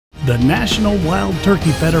The National Wild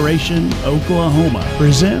Turkey Federation, Oklahoma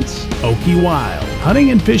presents OkieWild,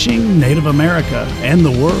 hunting and fishing Native America and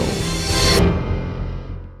the world.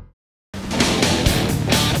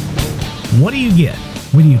 What do you get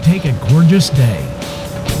when you take a gorgeous day?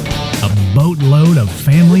 A boatload of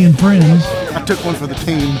family and friends. I took one for the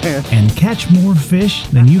team, man. And catch more fish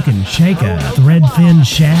than you can shake a threadfin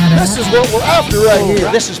shad at. This is what we're after right here.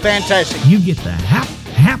 This is fantastic. You get the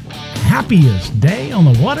happiest day on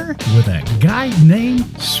the water with a guy named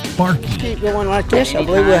Sparky. Keep going like this, I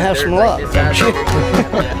believe we'll have some luck.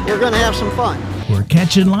 We're going to have some fun. We're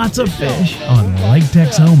catching lots of fish on Lake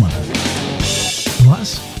Texoma.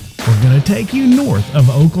 Plus, we're going to take you north of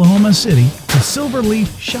Oklahoma City to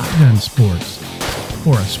Silverleaf Shotgun Sports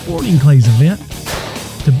for a sporting clays event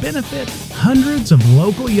to benefit hundreds of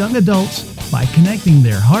local young adults by connecting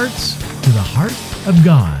their hearts to the heart of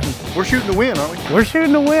God. We're shooting to win, aren't we? We're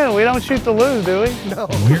shooting to win. We don't shoot to lose, do we? No.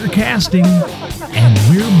 We're casting and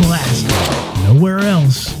we're blasting. Nowhere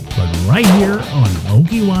else but right here on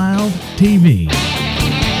OkieWild TV.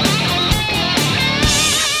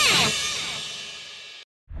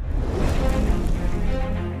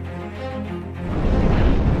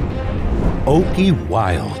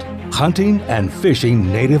 OkieWild, hunting and fishing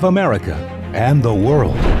Native America and the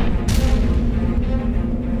world.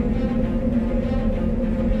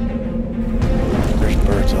 There's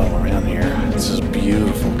birds all around here. This is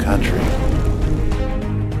beautiful country.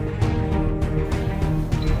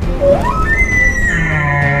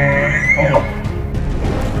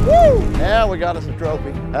 Woo! Yeah, we got us a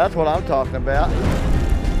trophy. That's what I'm talking about.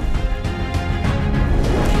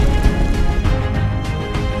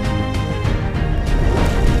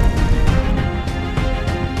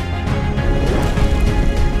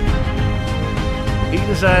 He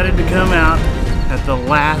decided to come out at the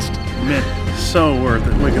last minute. So worth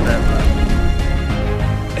it. Look at that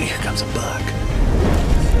buck. Here comes a buck.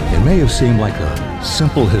 It may have seemed like a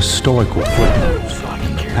simple historical footnote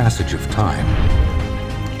in the passage of time,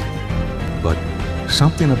 but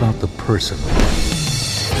something about the person,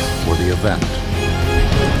 or the event,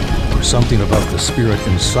 or something about the spirit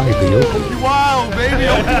inside the Okie OkieWild, baby,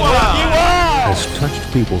 OkieWild! has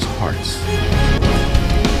touched people's hearts,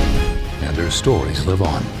 and their stories live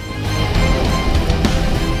on.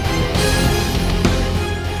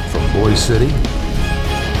 From Boise City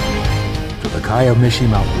to the Kayamishi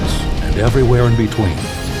Mountains and everywhere in between.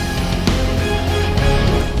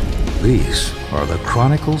 These are the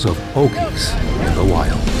chronicles of Okies in the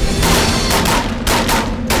wild.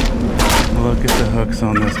 Look at the hooks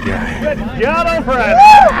on this guy. Got him, Fred!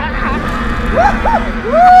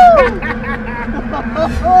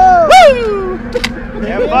 Woo!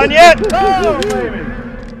 Have fun yet? Oh, baby.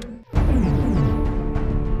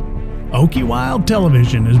 OkieWild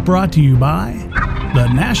Television is brought to you by the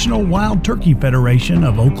National Wild Turkey Federation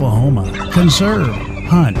of Oklahoma. Conserve,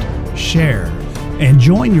 hunt, share, and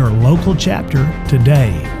join your local chapter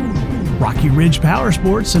today. Rocky Ridge Power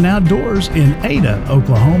Sports and Outdoors in Ada,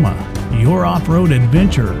 Oklahoma. Your off-road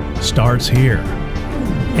adventure starts here.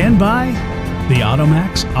 And by the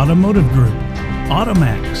Automax Automotive Group.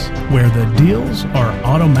 Automax, where the deals are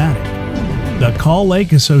automatic. The Call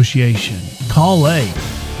Lake Association. Call Lake.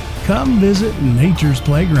 Come visit Nature's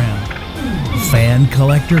Playground. Fan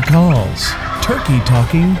Collector Calls. Turkey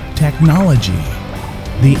Talking Technology.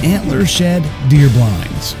 The Antler Shed Deer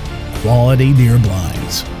Blinds. Quality deer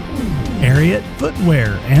blinds. Ariat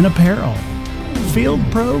Footwear and Apparel. Field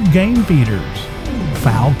Pro Game Feeders.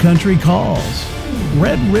 Fowl Country Calls.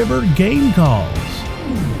 Red River Game Calls.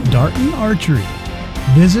 Darton Archery.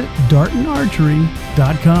 Visit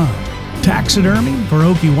dartonarchery.com. Taxidermy for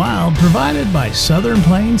OkieWild provided by Southern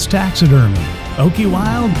Plains Taxidermy.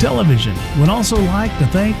 OkieWild Television would also like to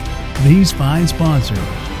thank these fine sponsors.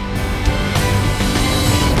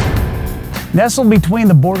 Nestled between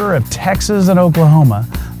the border of Texas and Oklahoma,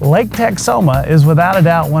 Lake Texoma is without a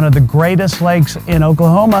doubt one of the greatest lakes in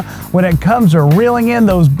Oklahoma when it comes to reeling in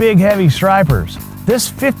those big heavy stripers.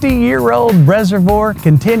 This 50-year-old reservoir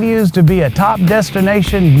continues to be a top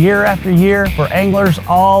destination year after year for anglers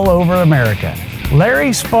all over America.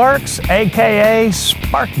 Larry Sparks, aka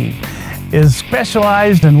Sparky, is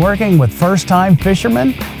specialized in working with first-time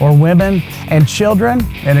fishermen or women and children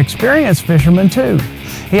and experienced fishermen too.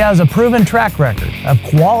 He has a proven track record of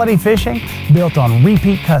quality fishing built on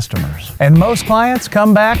repeat customers. And most clients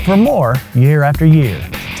come back for more year after year.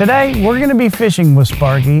 Today, we're going to be fishing with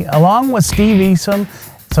Sparky along with Steve Easom,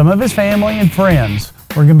 some of his family and friends.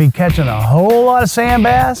 We're going to be catching a whole lot of sand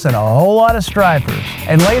bass and a whole lot of stripers.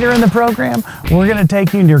 And later in the program, we're going to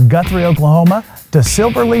take you near Guthrie, Oklahoma to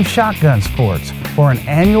Silverleaf Shotgun Sports for an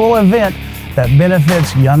annual event that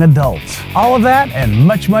benefits young adults. All of that and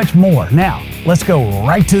much, much more. Now, let's go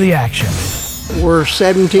right to the action. We're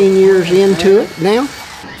 17 years into it now.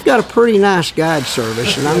 We've got a pretty nice guide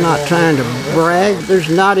service, and I'm not trying to brag. There's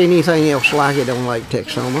not anything else like it on Lake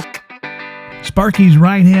Texoma. Sparky's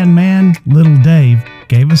right-hand man, Little Dave,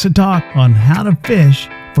 gave us a talk on how to fish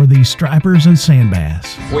for these stripers and sand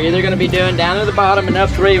bass. We're either going to be doing down to the bottom and up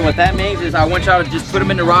 3, and what that means is I want y'all to just put them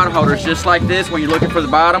in the rod holders just like this. When you're looking for the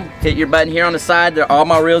bottom, hit your button here on the side. All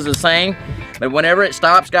my reels are the same, but whenever it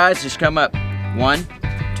stops, guys, just come up 1,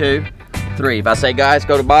 2, 3. If I say, guys,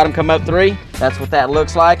 go to bottom, come up 3, that's what that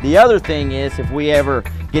looks like. The other thing is, if we ever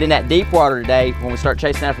get in that deep water today, when we start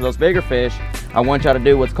chasing after those bigger fish, I want y'all to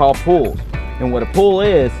do what's called pulls. And what a pull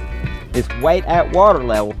is weight at water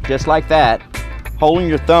level, just like that, holding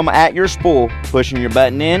your thumb at your spool, pushing your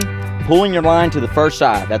button in, pulling your line to the first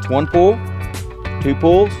side. That's 1 pull, 2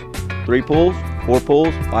 pulls, 3 pulls, 4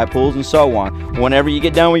 pulls, 5 pulls, and so on. Whenever you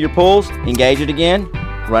get done with your pulls, engage it again,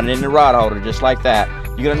 run it in the rod holder, just like that.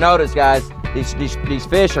 You're gonna notice, guys, these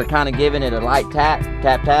fish are kind of giving it a light tap,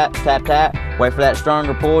 tap, tap, tap, tap. Wait for that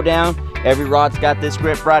stronger pull down. Every rod's got this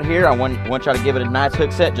grip right here. I want y'all to give it a nice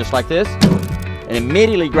hook set, just like this. And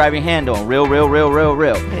immediately grab your hand on. Reel, reel, reel, reel,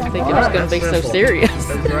 reel. I didn't think it was going to be so serious.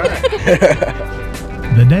 That's right.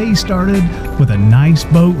 The day started with a nice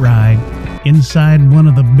boat ride inside one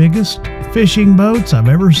of the biggest fishing boats I've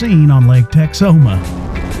ever seen on Lake Texoma.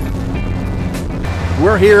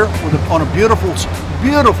 We're here on a beautiful,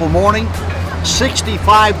 beautiful morning.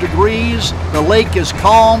 65 degrees. The lake is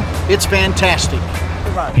calm. It's fantastic.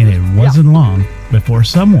 And it wasn't long before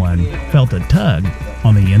someone felt a tug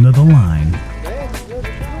on the end of the line.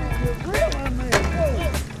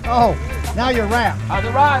 Oh, now you're wrapped. On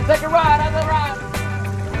the rod, take a rod, on the rod.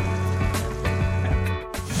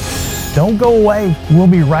 Don't go away. We'll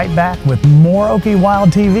be right back with more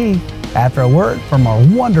OkieWild TV after a word from our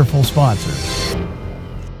wonderful sponsors.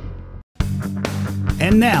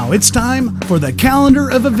 And now it's time for the calendar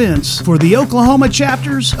of events for the Oklahoma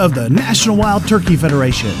chapters of the National Wild Turkey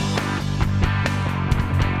Federation.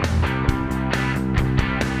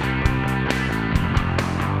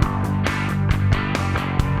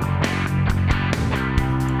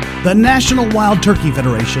 The National Wild Turkey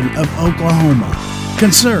Federation of Oklahoma.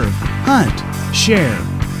 Conserve, hunt, share.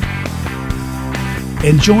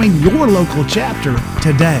 And join your local chapter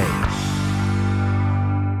today.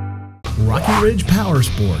 Rocky Ridge Power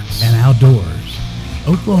Sports and Outdoors,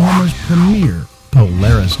 Oklahoma's premier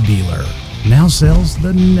Polaris dealer, now sells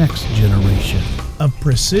the next generation of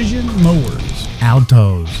precision mowers.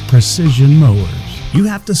 Alto's Precision Mowers. You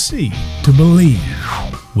have to see to believe.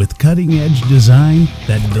 With cutting-edge design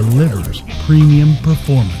that delivers premium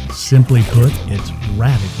performance. Simply put, it's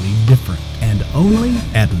radically different. And only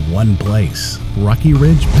at one place. Rocky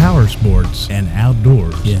Ridge Power Sports and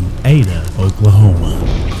Outdoors in Ada, Oklahoma.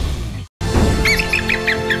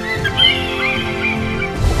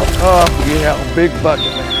 Oh, yeah, big bucket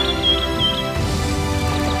there.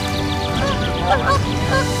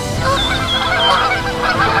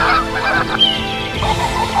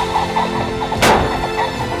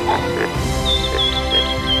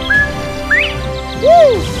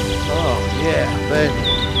 Woo! Oh, yeah, baby.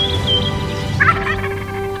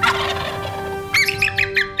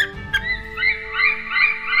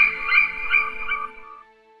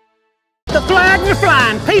 The flags are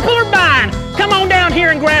flying, people are buying. Come on down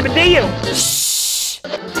here and grab a deal. Shh!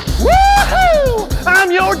 Woohoo!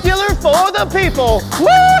 I'm your dealer for the people.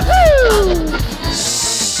 Woohoo!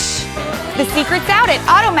 Shh! The secret's out at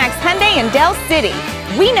Automax Hyundai in Del City.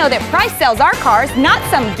 We know that price sells our cars, not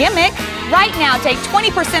some gimmick. Right now, take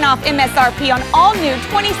 20% off MSRP on all new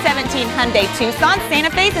 2017 Hyundai Tucson,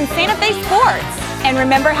 Santa Fe's, and Santa Fe Sports. And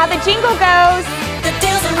remember how the jingle goes. The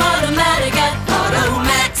deals are automatic at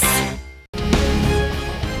Automax.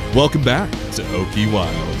 Welcome back to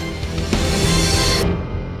OkieWild.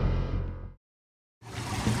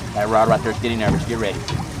 That rod right there is getting nervous. Get ready.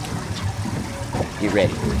 Get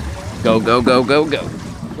ready. Go, go, go, go, go.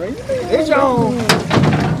 It's on.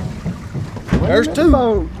 There's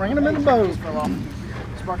two. Bring them in the boat.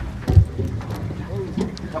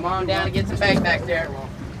 Come on down and get some bait back there.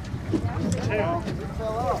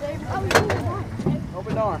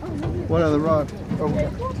 What other rod?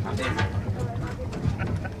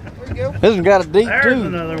 This one's got a deep There's too.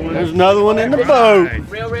 another one. There's another one in the boat.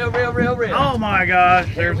 Reel, reel, reel, reel, reel. Oh my gosh,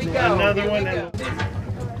 there's another one.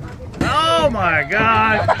 Oh my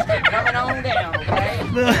God. Coming on down, okay?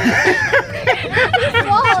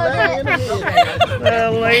 The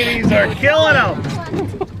ladies are killing them.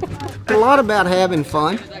 A lot about having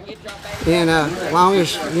fun, and long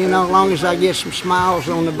as I get some smiles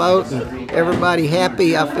on the boat and everybody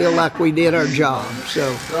happy, I feel like we did our job.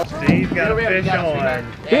 So Steve's got a fish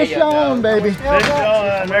on. Fish on, baby. Fish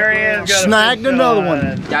on. There he is. Got Snagged another one.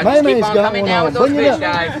 Maymay's got one on. Bring it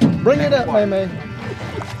up. Bring it up, Maymay.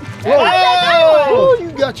 Whoa! Oh,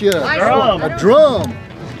 you got you a drum.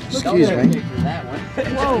 Excuse me.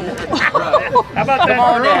 Whoa. How about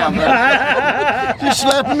that drum? Just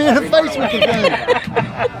slapping me in the face with the thing.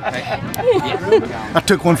 I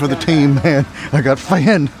took one for the team, man. I got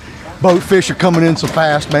fanned. Boat fish are coming in so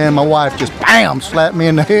fast, man. My wife just bam slapped me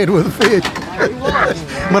in the head with a fish.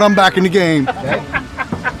 But I'm back in the game. A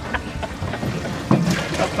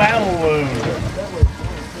battle wound.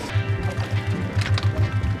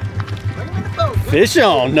 Fish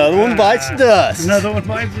on. Another one bites the dust. Another one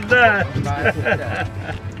bites the dust.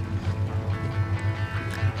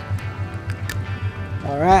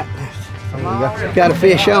 all right, got a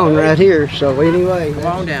fish on right here. So anyway, Come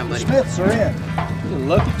on down, buddy. Smiths are in.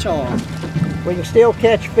 Lucky charm. we can still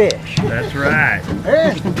catch fish. That's right.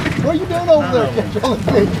 Hey, what are you doing over there? Catch all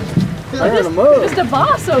the fish. Just a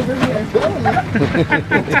boss over here.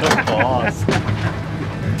 The boss.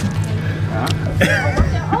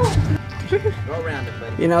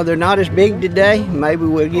 You know, they're not as big today. Maybe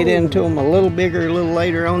we'll get into them a little bigger a little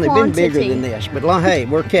later on. They've been bigger than this, but hey,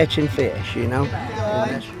 we're catching fish, you know.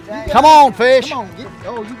 Come on, fish. Come on, get.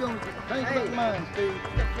 Oh, you gonna think about mine, Steve.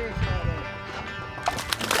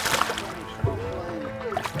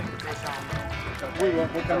 We're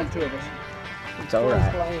coming two of us. It's all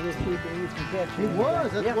right. He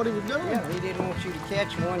was. That's what he was doing. Yeah, he didn't want you to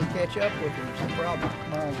catch one and catch up with him. It's a problem.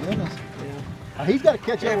 My goodness. He's got to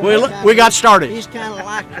catch up. We got started. He's kind of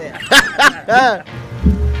like that.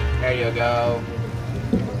 There you go.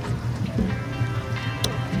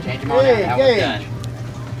 Change them on Hey, out. That one's done.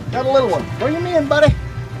 Got a little one. Bring him in, buddy.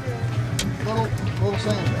 Little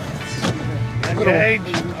sand bass. Gage.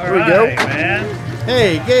 All Here we right, go. man.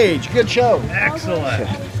 Hey, Gage, good show. Excellent.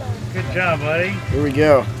 Good job, buddy. Here we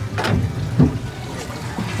go.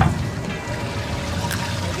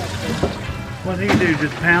 What did he do?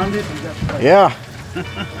 Just pound it? Yeah.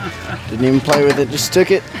 Didn't even play with it, just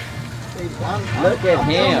took it. Look at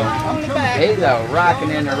him. He's a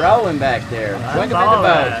rocking and a rolling back there. Look at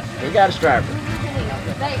the boat. We got a striper.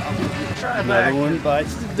 Another one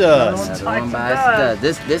bites the dust. Another one bites the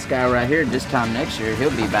dust. This guy right here, this time next year,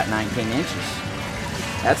 he'll be about 19 inches.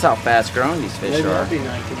 That's how fast grown these fish are.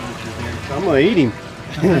 I'm gonna eat him.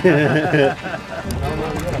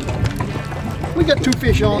 We got two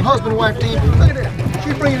fish on, husband and wife team. Look at that.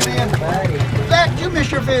 She's bringing it in. Zach, you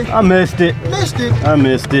missed your fish. I missed it. Missed it? I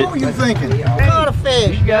missed it. What were you thinking? A lot of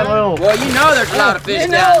fish. You got a little. Well, you know there's a lot of fish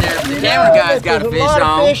down there. The camera guy's got a fish There's a lot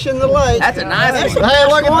on. of fish in the lake. That's a nice That's one. the Hey,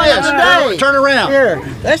 look best one at of the this. day. Turn around. Here,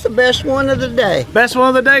 that's the best one of the day. Best one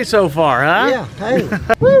of the day so far, huh? Yeah, hey.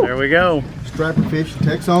 There we go. Striper fish in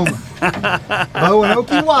Texoma. Bo and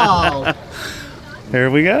OkieWild. There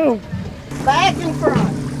we go. Back and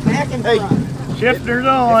front. Back and front. Shifters It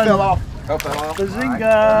fell on. off.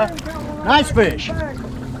 Bazinga. Nice fish.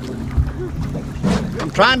 I'm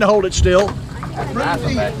trying to hold it still. Nice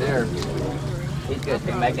one back there. He's good. Take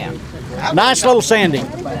him back down. Nice little sandy.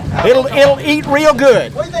 It'll eat real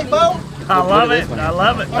good. What do you think, Bo? I love it. I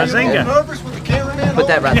love it. Are you a little Bazinga. nervous with the cameraman? Put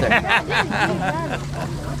that right there.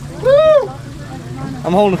 Woo!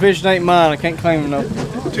 I'm holding the fish that ain't mine. I can't claim them.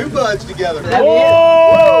 No. Two buds together.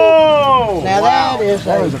 Whoa! Now that is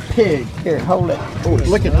a pig. Here, hold it. Oh,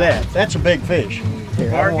 look at that. That's a big fish. Here,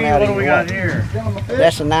 I Sparky, won't what out do of we your got way. here?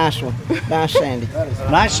 That's a nice one. Nice sandy.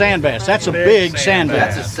 Nice sand bass. That's a big sand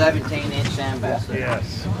That's bass. a 17-inch sand bass.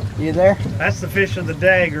 Yes. You there? That's the fish of the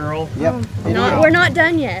day, girl. Yep. We're not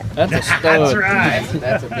done yet. That's a stud. That's right.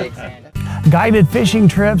 That's a big sand. Guided fishing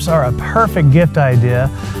trips are a perfect gift idea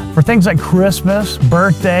for things like Christmas,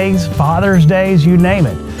 birthdays, Father's Days, you name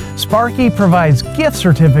it. Sparky provides gift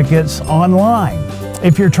certificates online.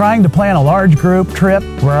 If you're trying to plan a large group trip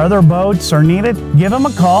where other boats are needed, give him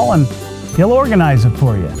a call and he'll organize it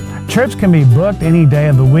for you. Trips can be booked any day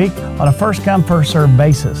of the week on a first-come, first-served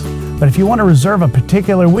basis. But if you want to reserve a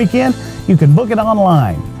particular weekend, you can book it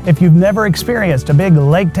online. If you've never experienced a big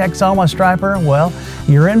Lake Texoma striper, well,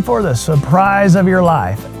 you're in for the surprise of your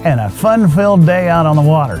life and a fun-filled day out on the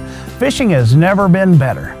water. Fishing has never been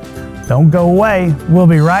better. Don't go away. We'll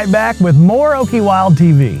be right back with more OkieWild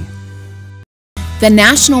TV. The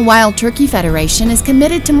National Wild Turkey Federation is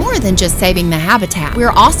committed to more than just saving the habitat.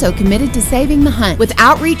 We're also committed to saving the hunt with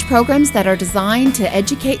outreach programs that are designed to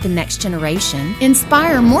educate the next generation,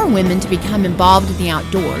 inspire more women to become involved in the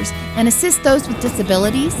outdoors, and assist those with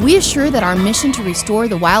disabilities. We assure that our mission to restore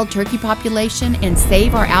the wild turkey population and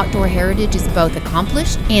save our outdoor heritage is both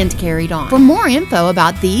accomplished and carried on. For more info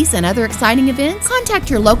about these and other exciting events,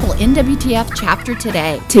 contact your local NWTF chapter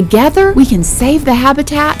today. Together, we can save the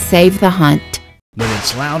habitat, save the hunt. When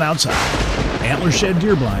it's loud outside, antler shed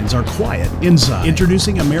deer blinds are quiet inside.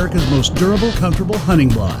 Introducing America's most durable, comfortable hunting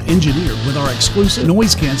blind. Engineered with our exclusive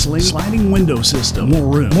noise-canceling sliding window system.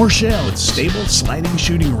 More room, more shell with stable sliding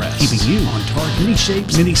shooting rests. Keeping you on target. Many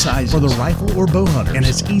shapes, many sizes for the rifle or bow hunter. And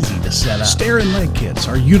it's easy to set up. Stair and leg kits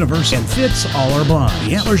are universal and fits all our blinds.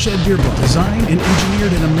 The antler shed deer blind, designed and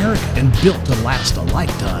engineered in America and built to last a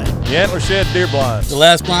lifetime. The antler shed deer blinds. The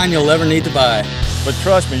last blind you'll ever need to buy. But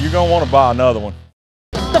trust me, you're gonna want to buy another one.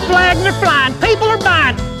 The flags are flying, people are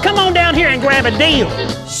buying. Come on down here and grab a deal.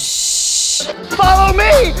 Shh. Follow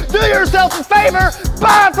me. Do yourself a favor.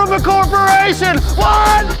 Buy from the corporation.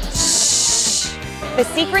 One. Shh. The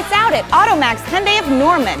secret's out at Automax Hyundai of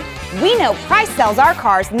Norman. We know price sells our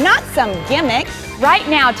cars, not some gimmick. Right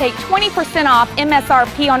now, take 20% off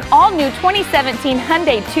MSRP on all new 2017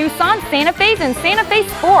 Hyundai Tucson, Santa Fe's, and Santa Fe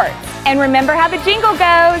Sports. And remember how the jingle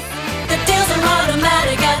goes. The deals are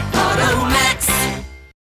automatic at Automax.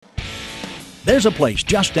 There's a place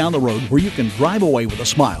just down the road where you can drive away with a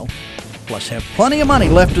smile, plus have plenty of money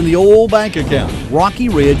left in the old bank account. Rocky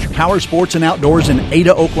Ridge Power Sports and Outdoors in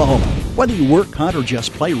Ada, Oklahoma. Whether you work, hunt, or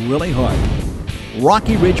just play really hard,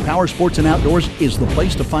 Rocky Ridge Power Sports and Outdoors is the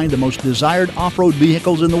place to find the most desired off-road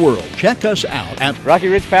vehicles in the world. Check us out at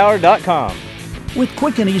RockyRidgePower.com. With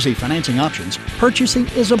quick and easy financing options, purchasing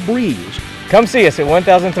is a breeze. Come see us at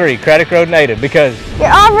 1003 Craddock Road, Ada, because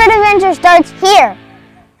your off-road adventure starts here.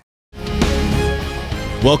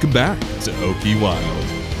 Welcome back to OkieWild.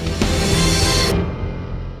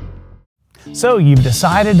 So you've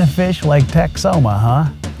decided to fish Lake Texoma, huh?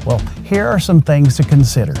 Well, here are some things to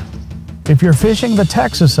consider. If you're fishing the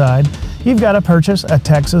Texas side, you've got to purchase a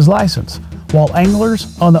Texas license, while anglers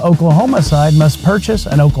on the Oklahoma side must purchase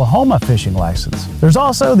an Oklahoma fishing license. There's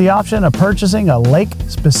also the option of purchasing a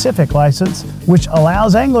lake-specific license, which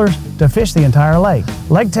allows anglers to fish the entire lake.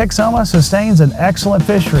 Lake Texoma sustains an excellent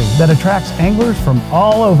fishery that attracts anglers from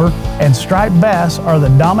all over, and striped bass are the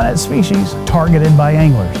dominant species targeted by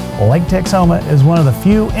anglers. Lake Texoma is one of the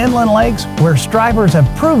few inland lakes where stripers have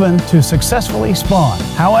proven to successfully spawn.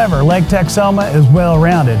 However, Lake Texoma is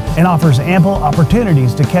well-rounded and offers ample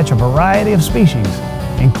opportunities to catch a variety of species,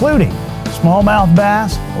 including smallmouth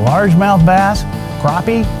bass, largemouth bass,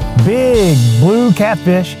 crappie, big blue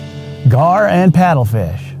catfish, gar, and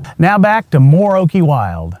paddlefish. Now back to more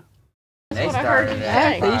OkieWild. He's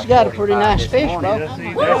got a pretty nice fish, bro.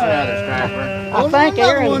 I think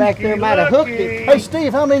Aaron back there might have hooked him. Hey,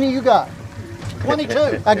 Steve, how many you got?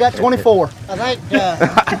 22. I got 24. I think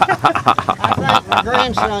my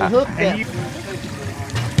grandson hooked it.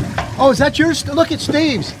 Oh, is that yours? Look at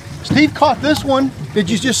Steve's. Steve caught this one. Did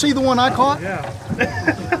you just see the one I caught? Do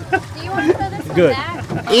you want to throw this Good. back?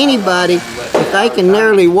 Anybody, if they can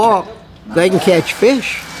nearly walk, they can catch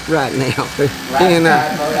fish right now. And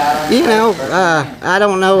I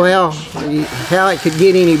don't know how it could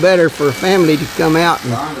get any better for a family to come out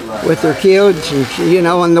and, with their kids and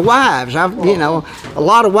and the wives. A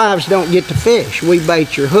lot of wives don't get to fish. We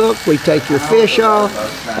bait your hook, we take your fish off,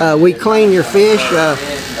 we clean your fish.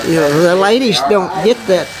 The ladies don't get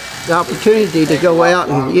that opportunity to go out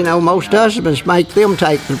and most husbands make them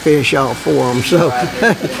take the fish off for them. So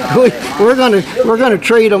we're gonna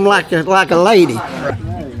treat them like a lady.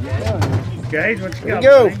 Guys, what you got?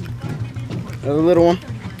 Go. Another little one.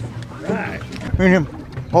 Right. Me and him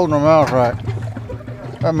holding our mouths right.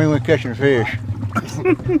 I mean, we're catching fish.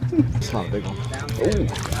 It's not a big one. Ooh.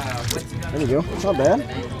 There we go. Not bad.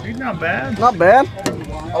 He's not bad. Not bad. Good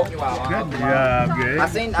job, good. I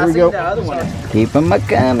seen Here we the go. other one. Keep them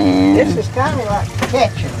a-coming. This is kind of like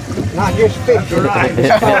catching, not just fishing. Right.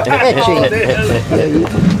 It's called catching.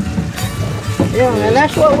 And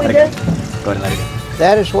that's what we do. Go ahead and let it go.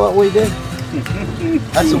 That is what we do.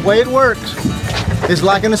 That's the way it works. It's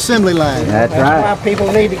like an assembly line. That's right. Why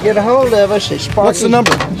people need to get a hold of us. It's Sparky. What's the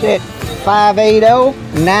number? It's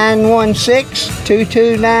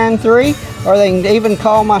 580-916-2293. Or they can even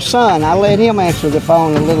call my son. I let him answer the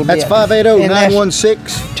phone a little That's bit. That's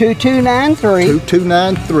 580-916-2293.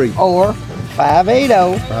 2293. Or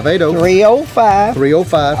 580-305.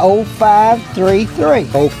 0533.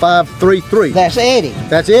 0533. That's Eddie.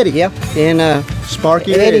 That's Eddie. Yep. And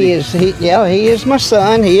Sparky Eddie is he is my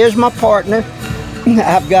son. He is my partner.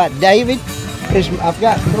 I've got David. I've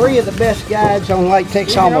got 3 of the best guides on Lake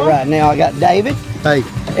Texoma right now. I got David. Hey.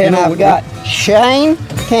 And I've got Shane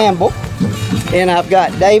Campbell. And I've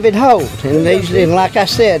got David Holt. And these, and like I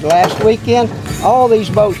said, last weekend, all these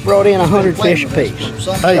boats brought in 100 fish apiece.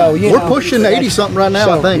 Hey, so, we're pushing 80 something right now,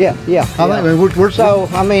 so, I think. Yeah. I think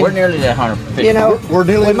we're nearly at 100 fish. You know,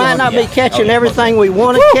 we might not be catching everything we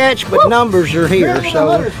want to catch, but numbers are here.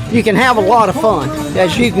 So you can have a lot of fun.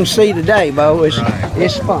 As you can see today, Bo,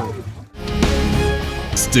 it's fun.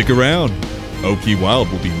 Stick around. OkieWild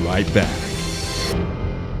will be right back.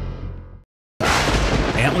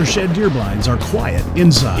 Antler shed deer blinds are quiet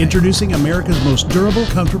inside. Introducing America's most durable,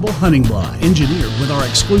 comfortable hunting blind. Engineered with our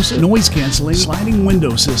exclusive noise-canceling sliding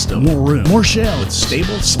window system. More room, more shell with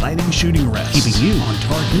stable sliding shooting rests. Keeping you on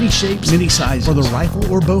target. Many shapes, many sizes for the rifle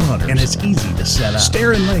or bow hunter. And it's easy to set up.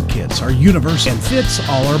 Stair and leg kits are universal and fits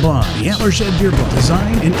all our blinds. The Antler shed deer blind,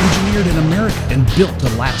 designed and engineered in America and built to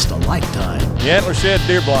last a lifetime. The Antler shed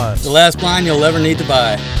deer blinds. The last blind you'll ever need to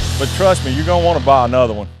buy. But trust me, you're going to want to buy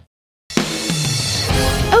another one.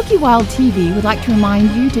 OkieWild TV would like to remind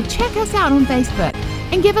you to check us out on Facebook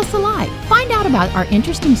and give us a like. Find out about our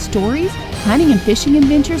interesting stories, hunting and fishing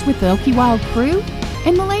adventures with the OkieWild crew,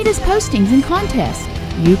 and the latest postings and contests.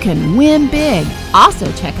 You can win big.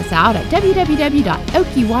 Also check us out at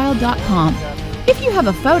www.okiewild.com. If you have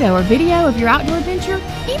a photo or video of your outdoor adventure,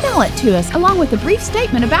 email it to us along with a brief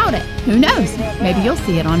statement about it. Who knows? Maybe you'll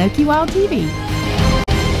see it on OkieWild TV.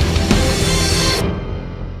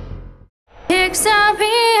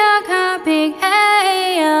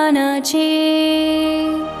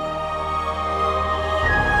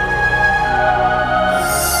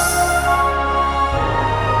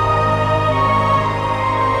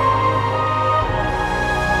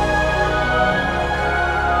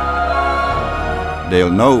 They'll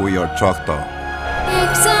know we are Choctaw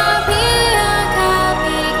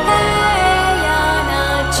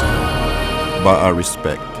by our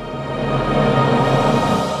respect.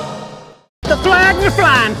 The flags are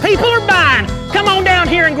flying, people are buying. Come on down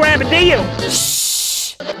here and grab a deal.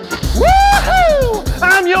 Woohoo!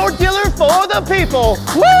 I'm your dealer for the people.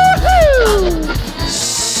 Woohoo!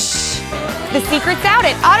 The secret's out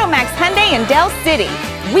at AutoMax Hyundai in Del City.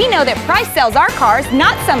 We know that price sells our cars,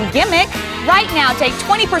 not some gimmick. Right now, take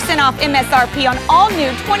 20% off MSRP on all new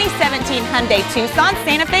 2017 Hyundai Tucson,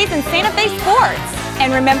 Santa Fe's, and Santa Fe Sports.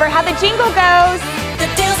 And remember how the jingle goes. The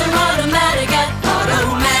deals are automatic at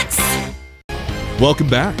AutoMax. Welcome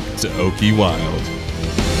back to OkieWild.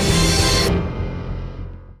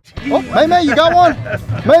 Oh, May, you got one?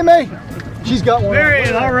 May, she's got one. There he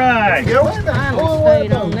is, all right.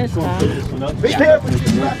 Stayed on this side. Be careful.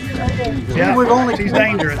 Yeah, she's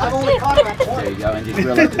dangerous. There you go, and just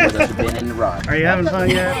realize that there's been in the rod. Are you having fun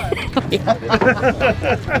yet?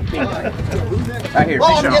 Right here, fish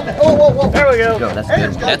on. There we go. That's a good one.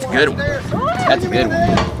 That's a good one. That's a good one.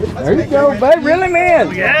 There you go, babe. Really,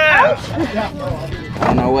 man. Yeah. I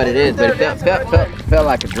don't know what it is, but it felt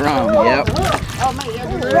like a drum. Yep. Oh,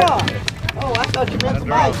 man, you're wrong. Oh, I thought you meant the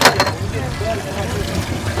bite.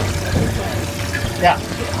 Yeah.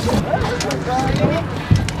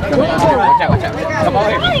 Come on, watch out. Come on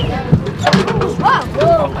here.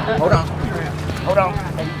 Hold on.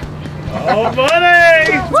 Oh,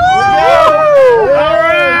 buddy! Woo! All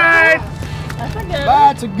right!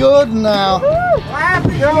 That's a good one now.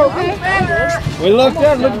 We looked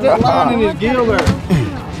at that line in his gill there.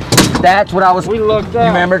 That's what I was. You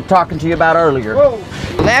remember talking to you about earlier.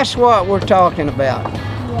 That's what we're talking about.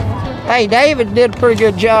 Hey, David did a pretty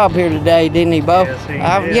good job here today, didn't he, Bo? Yes, he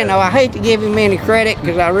did. You know, I hate to give him any credit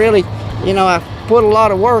because I really, you know, I put a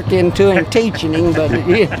lot of work into him teaching him, but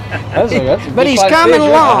but he's coming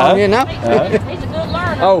along, you know. He's a good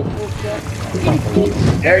learner. Oh.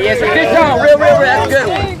 There he is. Fish on. Real. That's a good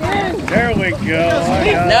one. There we go.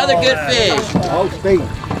 Another good fish. Oh, Steve,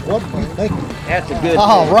 what do you think? That's a good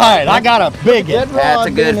All fish. right, I got a big one. That's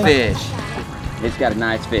a good fish. It's got a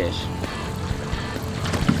nice fish.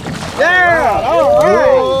 Yeah, all right.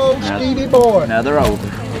 Oh, Stevie boy. Another over.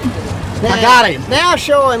 Now, I got him. Now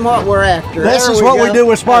show him what we're after. This There is what go. we do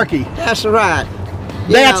with Sparky. That's right.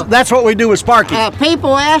 You know, That's what we do with Sparky.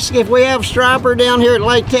 People ask if we have striper down here at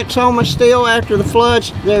Lake Texoma still after the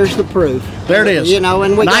floods. There's the proof. There it is. You know,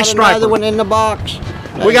 and we Nice got another striper. one in the box.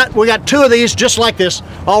 We got 2 of these just like this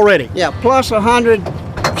already. Yeah, plus 100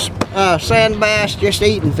 sand bass just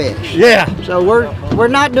eating fish. Yeah. So we're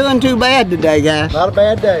not doing too bad today, guys. Not a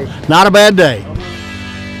bad day. Not a bad day.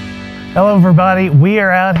 Hello everybody, we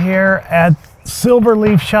are out here at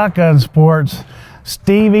Silverleaf Shotgun Sports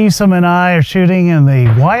Steve Easom and I are shooting in the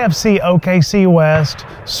YFC Okc West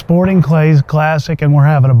Sporting Clays Classic, and we're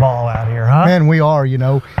having a ball out here, huh? Man, we are, you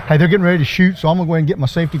know. Hey, they're getting ready to shoot, so I'm going to go ahead and get my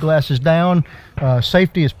safety glasses down.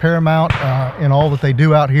 Safety is paramount in all that they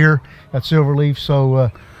do out here at Silverleaf, so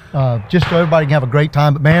just so everybody can have a great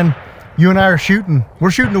time. But, man, you and I are shooting.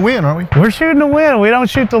 We're shooting to win, aren't we? We're shooting to win. We don't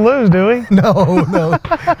shoot to lose, do we? No.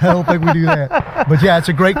 I don't think we do that. But, yeah, it's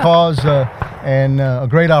a great cause and a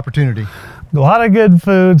great opportunity. A lot of good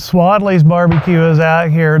food. Swadley's Barbecue is out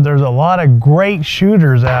here. There's a lot of great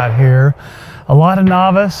shooters out here. A lot of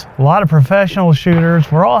novice, a lot of professional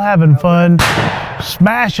shooters. We're all having fun,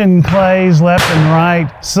 smashing clays left and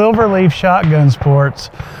right. Silverleaf Shotgun Sports.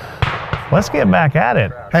 Let's get back at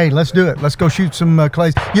it. Hey, let's do it. Let's go shoot some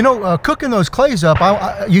clays. You know, cooking those clays up,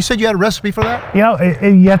 you said you had a recipe for that? You know,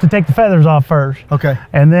 you have to take the feathers off first. Okay.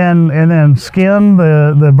 And then skin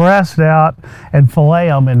the breast out and fillet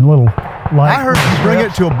them in little light. I heard you bring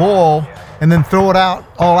it to a boil and then throw it out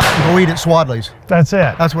all out and go eat at Swadley's. That's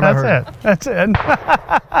it. That's what I heard. That's it.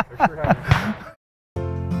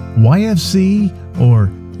 YFC, or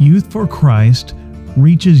Youth for Christ,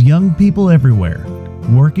 reaches young people everywhere,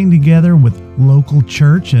 working together with local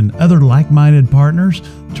church and other like-minded partners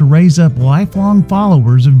to raise up lifelong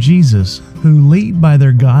followers of Jesus who lead by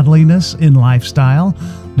their godliness in lifestyle,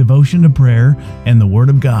 devotion to prayer, and the Word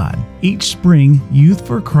of God. Each spring, Youth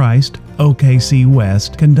for Christ OkC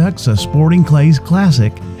West conducts a Sporting Clays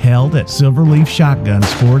Classic held at Silverleaf Shotgun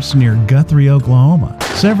Sports near Guthrie, Oklahoma.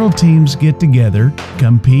 Several teams get together,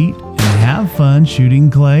 compete, and have fun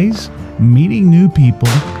shooting clays, meeting new people,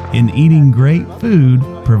 and eating great food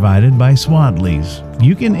provided by Swadley's.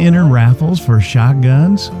 You can enter raffles for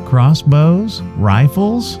shotguns, crossbows,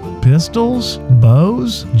 rifles, pistols,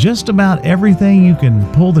 bows. Just about everything you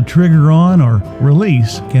can pull the trigger on or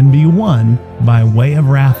release can be won by way of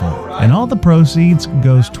raffle. And all the proceeds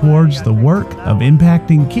goes towards the work of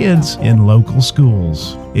impacting kids in local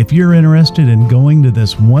schools. If you're interested in going to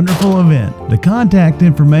this wonderful event, the contact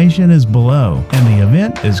information is below, and the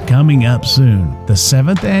event is coming up soon. The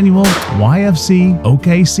 7th annual YFC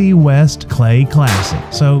Okc West Clay Classic.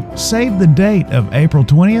 So save the date of April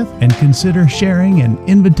 20th and consider sharing an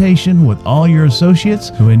invitation with all your associates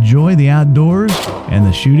who enjoy the outdoors and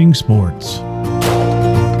the shooting sports.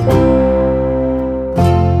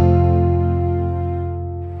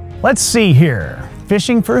 Let's see here.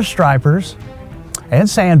 Fishing for stripers and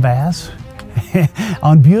sand bass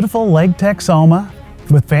on beautiful Lake Texoma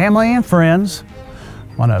with family and friends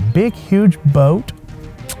on a big, huge boat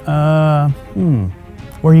where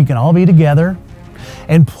you can all be together,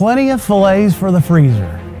 and plenty of fillets for the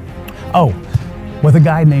freezer. Oh, with a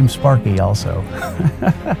guy named Sparky also.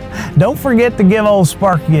 Don't forget to give old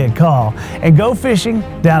Sparky a call and go fishing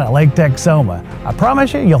down at Lake Texoma. I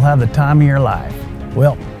promise you, you'll have the time of your life.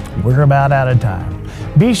 Well, we're about out of time.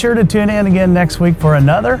 Be sure to tune in again next week for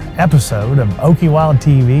another episode of OkieWild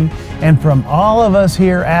TV. And from all of us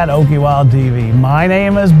here at OkieWild TV, my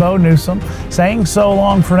name is Bo Newsom, saying so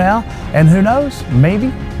long for now. And who knows,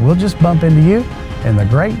 maybe we'll just bump into you in the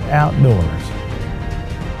great outdoors.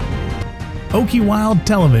 OkieWild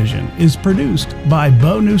Television is produced by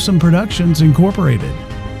Bo Newsom Productions Incorporated.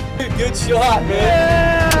 Good shot, man.